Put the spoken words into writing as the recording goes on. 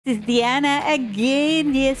This is Diana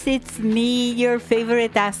again. Yes, it's me, your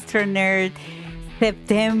favorite Astro-Nerd.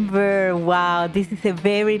 September. Wow, this is a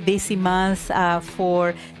very busy month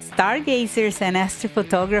for stargazers and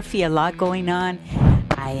astrophotography. A lot going on.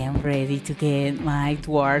 I am ready to get my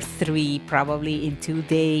Dwarf 3 probably in 2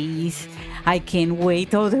 days. I can't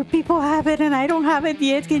wait. Other people have it and I don't have it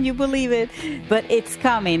yet. Can you believe it? But it's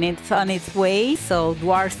coming. It's on its way. So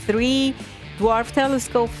Dwarf 3. Dwarf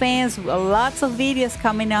telescope fans, lots of videos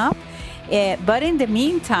coming up. But in the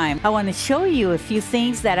meantime, I want to show you a few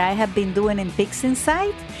things that I have been doing in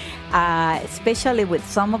Pixinsight, especially with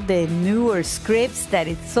some of the newer scripts that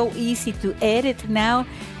it's so easy to edit now.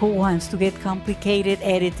 Who wants to get complicated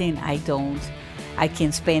editing? I don't. I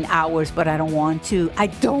can spend hours, but I don't want to. I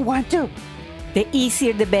don't want to. The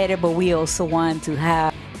easier, the better, but we also want to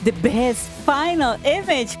have the best final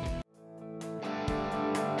image.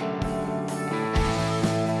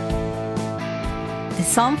 The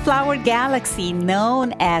sunflower galaxy,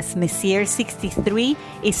 known as Messier 63,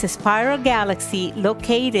 is a spiral galaxy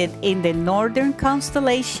located in the northern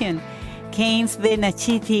constellation Canes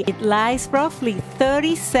Venachiti. It lies roughly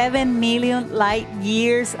 37 million light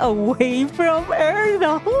years away from Earth.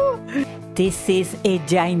 This is a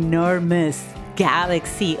ginormous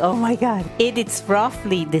galaxy. Oh my God. It is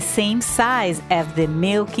roughly the same size as the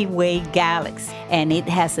Milky Way galaxy, and it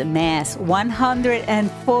has a mass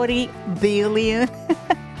 140 billion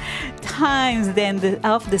times than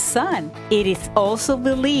of the sun. It is also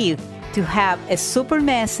believed to have a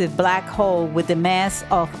supermassive black hole with a mass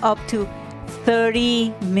of up to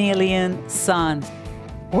 30 million suns.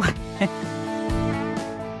 What?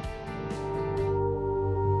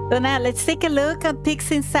 So now let's take a look at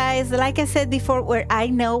Pixinsight, like I said before, where I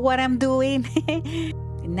know what I'm doing.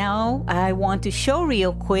 Now I want to show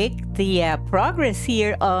real quick the progress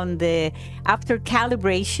here on the after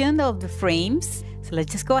calibration of the frames. So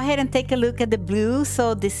let's just go ahead and take a look at the blue.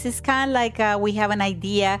 So this is kind of like we have an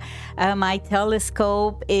idea. My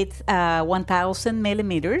telescope, it's 1000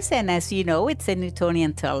 millimeters, and as you know, it's a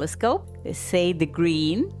Newtonian telescope. Let's say the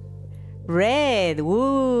green. Red,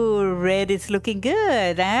 woo, red is looking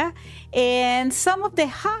good, huh? And some of the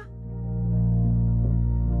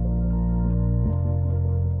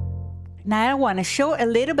Now I want to show a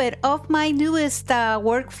little bit of my newest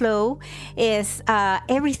workflow. Is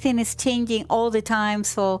everything is changing all the time,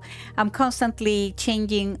 so I'm constantly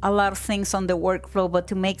changing a lot of things on the workflow. But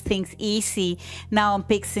to make things easy, now on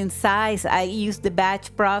Pixinsight, I use the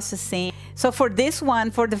batch processing. So for this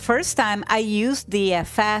one, for the first time, I used the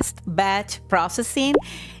fast batch processing,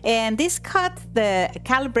 and this cut the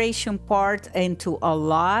calibration part into a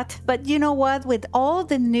lot. But you know what? With all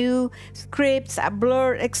the new scripts,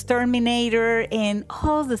 Blur, Exterminator, and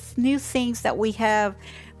all the new things that we have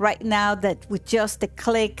right now, that with just a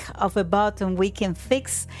click of a button, we can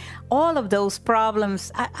fix all of those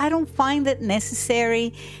problems. I don't find it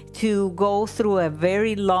necessary to go through a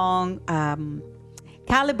very long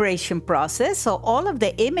calibration process. So all of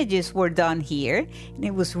the images were done here, and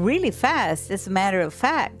it was really fast. As a matter of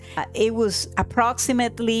fact, it was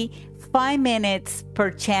approximately 5 minutes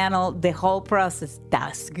per channel, the whole process.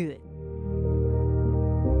 That's good.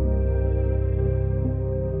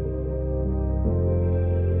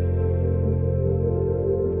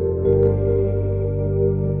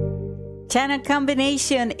 Channel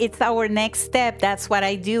combination, it's our next step. That's what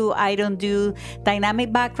I do. I don't do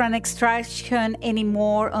dynamic background extraction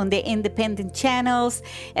anymore on the independent channels,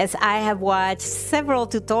 as I have watched several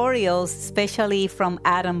tutorials, especially from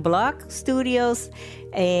Adam Block Studios,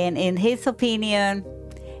 and in his opinion,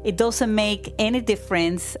 it doesn't make any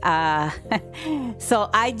difference. So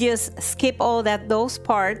I just skip all those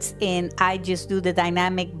parts, and I just do the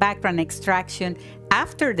dynamic background extraction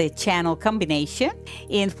after the channel combination.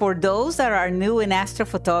 And for those that are new in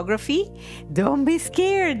astrophotography, don't be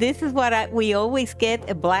scared. This is what we always get,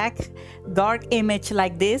 a black dark image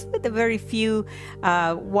like this with a very few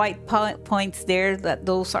white points there, that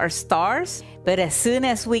those are stars. But as soon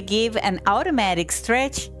as we give an automatic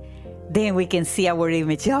stretch, then we can see our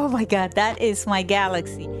image. Oh my God, that is my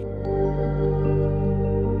galaxy.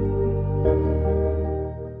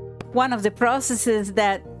 One of the processes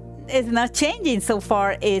that is not changing so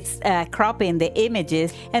far is cropping the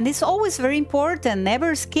images, and it's always very important.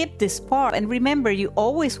 Never skip this part, and remember, you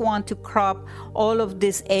always want to crop all of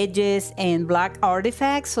these edges and black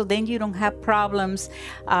artifacts, so then you don't have problems,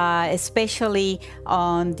 especially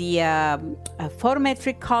on the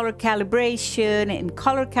photometric color calibration and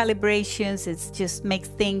color calibrations. It just makes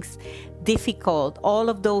things difficult. All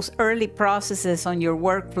of those early processes on your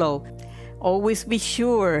workflow, always be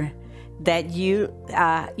sure that you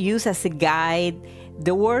use as a guide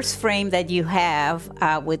the worst frame that you have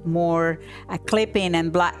with more clipping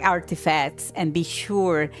and black artifacts, and be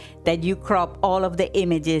sure that you crop all of the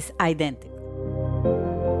images identical.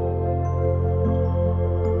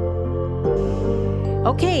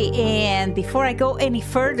 Okay, and before I go any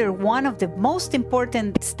further, one of the most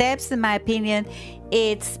important steps, in my opinion,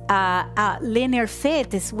 it's linear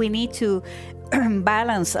fit. Is we need to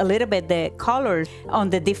balance a little bit the colors on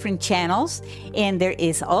the different channels, and there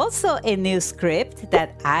is also a new script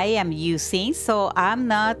that I am using, so I'm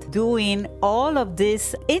not doing all of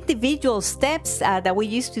these individual steps that we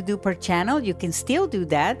used to do per channel. You can still do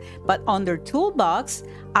that, but under Toolbox,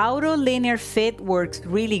 auto linear fit works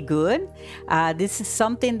really good. This is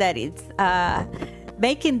something that is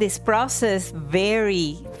making this process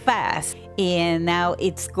very fast, and now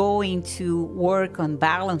it's going to work on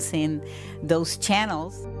balancing those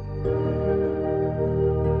channels.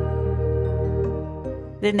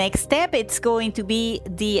 The next step, it's going to be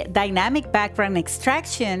the dynamic background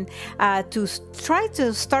extraction to try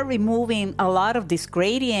to start removing a lot of these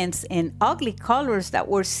gradients and ugly colors that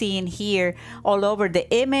we're seeing here all over the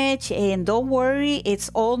image. And don't worry, it's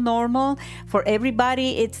all normal. For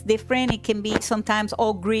everybody, it's different. It can be sometimes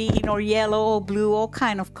all green or yellow or blue, all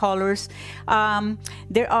kind of colors.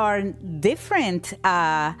 There are different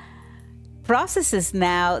processes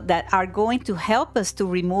now that are going to help us to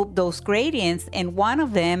remove those gradients, and one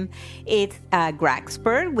of them is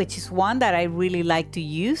Graxpert, which is one that I really like to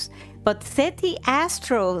use. But SETI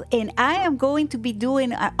Astro, and I am going to be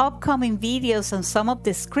doing upcoming videos on some of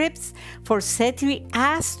the scripts for SETI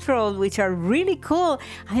Astro, which are really cool.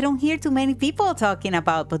 I don't hear too many people talking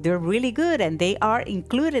about, but they're really good, and they are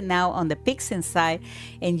included now on the Pixinsight,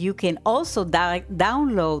 and you can also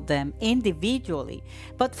download them individually.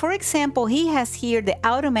 But for example, he has here the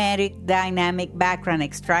automatic dynamic background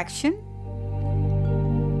extraction.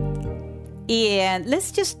 And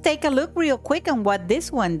let's just take a look real quick on what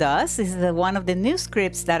this one does. This is one of the new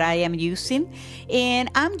scripts that I am using, and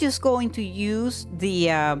I'm just going to use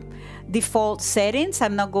the default settings.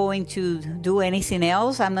 I'm not going to do anything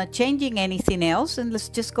else. I'm not changing anything else, and let's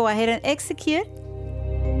just go ahead and execute.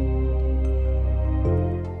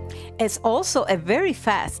 It's also a very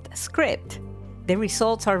fast script. The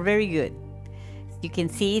results are very good. You can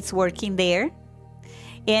see it's working there.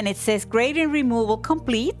 And it says gradient removal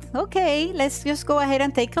complete. Okay, let's just go ahead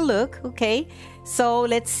and take a look. Okay, so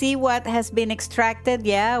let's see what has been extracted.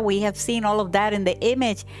 Yeah, we have seen all of that in the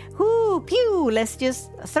image. Whoo, pew, let's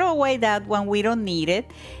just throw away that one. We don't need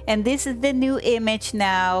it. And this is the new image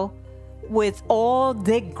now with all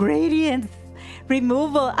the gradient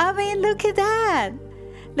removal. I mean, look at that.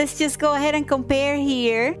 Let's just go ahead and compare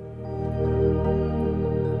here.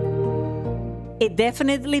 It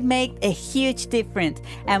definitely made a huge difference.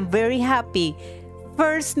 I'm very happy.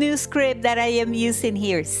 First new script that I am using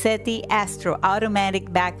here, SETI Astro,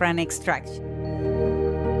 automatic background extraction.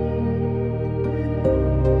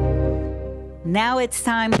 Now it's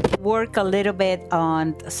time to work a little bit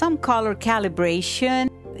on some color calibration.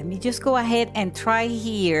 Let me just go ahead and try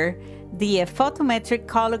here the photometric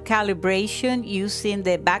color calibration using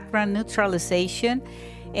the background neutralization.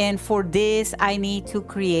 And for this, I need to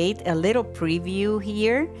create a little preview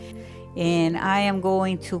here. And I am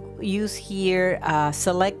going to use here,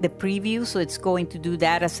 select the preview. So it's going to do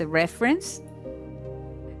that as a reference.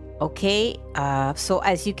 Okay, so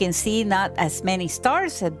as you can see, not as many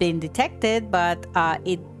stars have been detected, but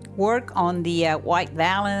it worked on the white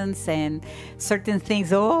balance and certain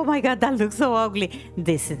things. Oh my God, that looks so ugly.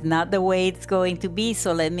 This is not the way it's going to be.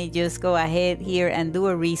 So let me just go ahead here and do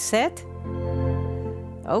a reset.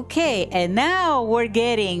 Okay, and now we're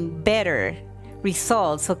getting better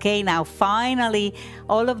results. Okay, now finally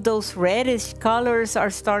all of those reddish colors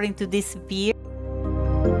are starting to disappear.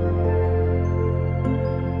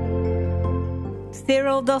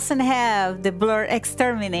 Cyril doesn't have the blur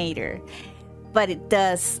exterminator, but it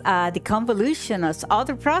does the convolution of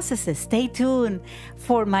other processes. Stay tuned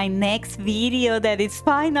for my next video that is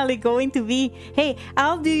finally going to be, hey,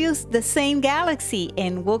 I'll use the same Galaxy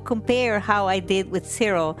and we'll compare how I did with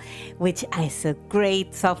Cyril, which is a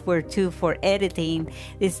great software too for editing.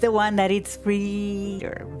 It's the one that it's free,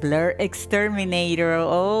 Blur Exterminator.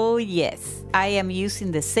 Oh yes, I am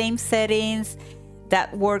using the same settings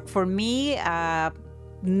that work for me.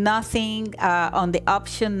 Nothing on the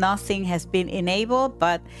option, nothing has been enabled,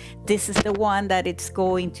 but this is the one that it's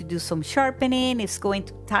going to do some sharpening. It's going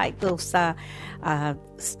to type those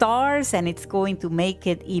stars, and it's going to make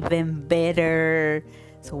it even better.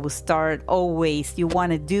 So we'll start always. You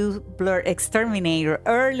want to do Blur Exterminator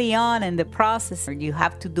early on in the process. You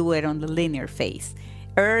have to do it on the linear phase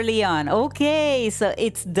early on. Okay, so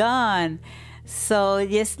it's done. So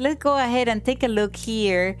just let's go ahead and take a look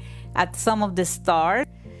here at some of the stars.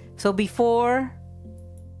 So before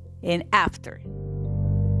and after.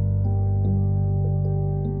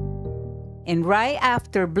 And right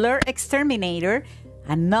after Blur Exterminator,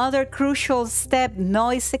 another crucial step,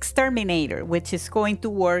 Noise Exterminator, which is going to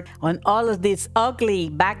work on all of this ugly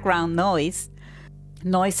background noise.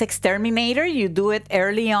 Noise Exterminator, you do it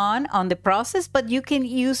early on the process, but you can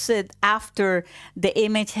use it after the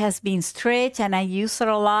image has been stretched, and I use it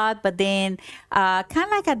a lot. But then kind of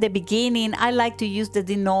like at the beginning, I like to use the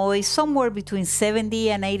denoise somewhere between 70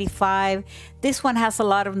 and 85. This one has a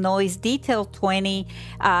lot of noise, detail 20.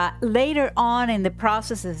 Later on in the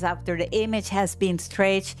processes, after the image has been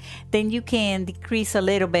stretched, then you can decrease a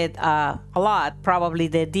little bit, a lot, probably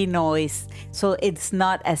the denoise, so it's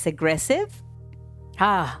not as aggressive.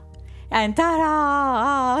 And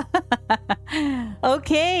ta-da!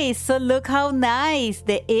 Okay, so look how nice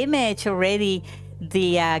the image already,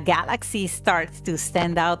 the galaxy starts to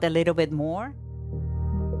stand out a little bit more.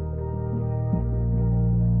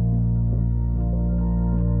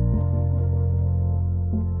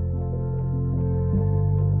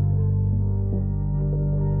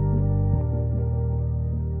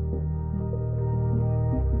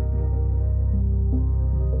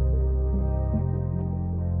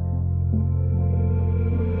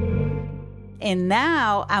 And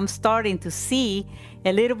now I'm starting to see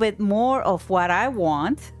a little bit more of what I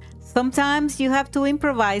want. Sometimes you have to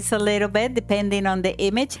improvise a little bit depending on the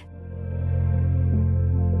image.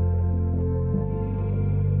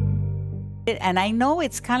 And I know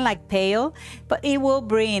it's kind of like pale, but it will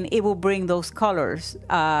bring those colors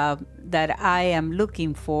that I am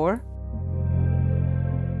looking for.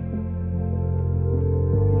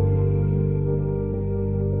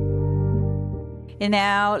 And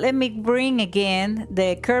now let me bring again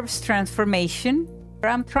the curves transformation.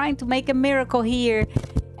 I'm trying to make a miracle here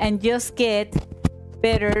and just get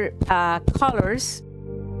better colors.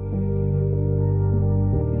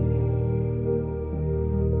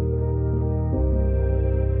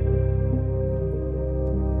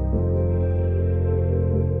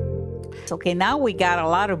 Okay, now we got a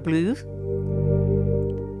lot of blue.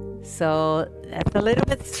 So that's a little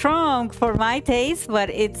bit strong for my taste,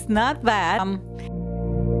 but it's not bad.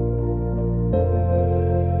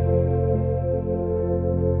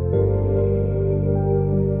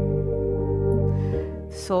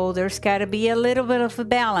 So there's got to be a little bit of a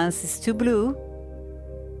balance. It's too blue.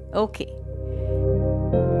 Okay.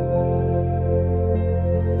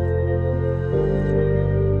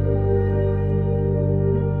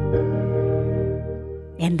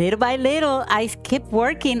 And little by little, I keep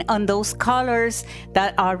working on those colors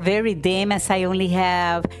that are very dim, as I only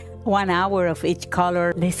have 1 hour of each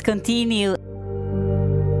color. Let's continue.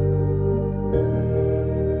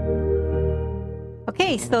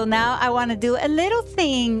 Okay, so now I want to do a little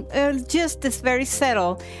thing, just this very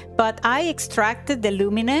subtle, but I extracted the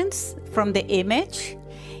luminance from the image,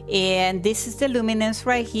 and this is the luminance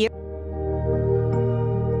right here.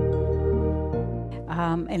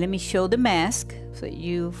 And let me show the mask so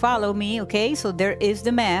you follow me. Okay, so there is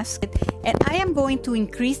the mask, and I am going to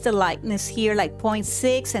increase the lightness here like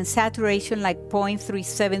 0.6 and saturation like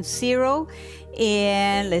 0.370,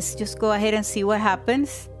 and let's just go ahead and see what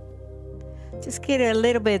happens. Just get a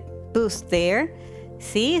little bit boost there.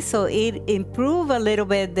 See, so it improved a little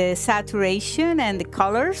bit the saturation and the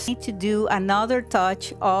colors. I need to do another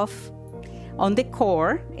touch of on the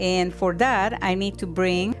core, and for that I need to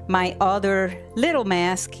bring my other little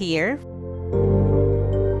mask here.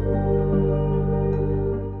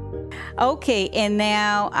 Okay, and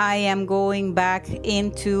now I am going back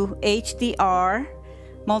into HDR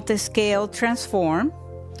multi-scale transform.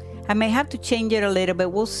 I may have to change it a little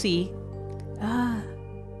bit, we'll see.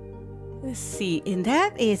 Let's see, and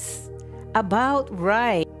that is about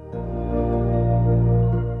right.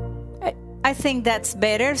 I think that's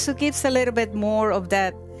better, so it gives a little bit more of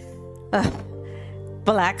that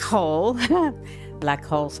black hole. Black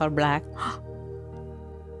holes are black.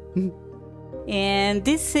 And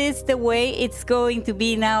this is the way it's going to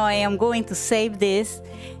be now. I am going to save this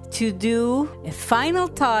to do a final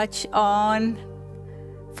touch on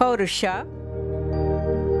Photoshop.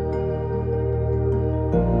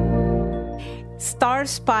 Star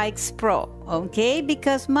Spikes Pro, okay,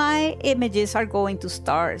 because my images are going to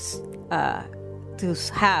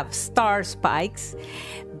have star spikes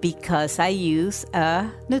because I use a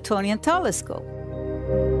Newtonian telescope.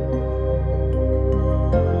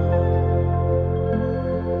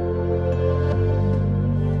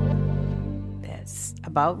 That's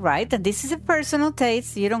about right, and this is a personal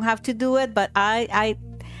taste. You don't have to do it, but I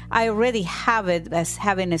I already have it as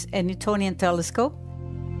having a Newtonian telescope.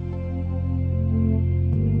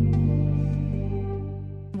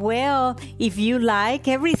 Well, if you like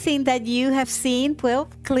everything that you have seen, well,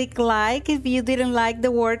 click like. If you didn't like the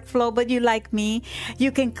workflow, but you like me,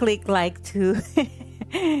 you can click like too.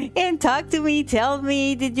 And talk to me, tell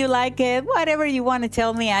me, did you like it? Whatever you want to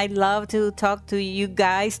tell me. I love to talk to you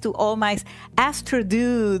guys, to all my Astro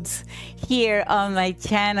dudes here on my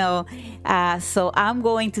channel. So I'm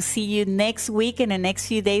going to see you next week in the next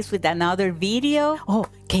few days with another video. Oh,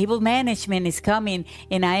 cable management is coming,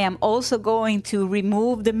 and I am also going to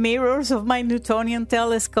remove the mirrors of my Newtonian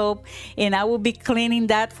telescope, and I will be cleaning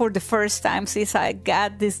that for the first time since I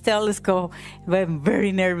got this telescope. I'm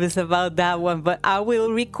very nervous about that one, but I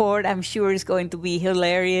will record. I'm sure it's going to be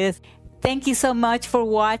hilarious. Thank you so much for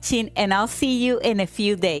watching, and I'll see you in a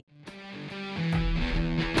few days.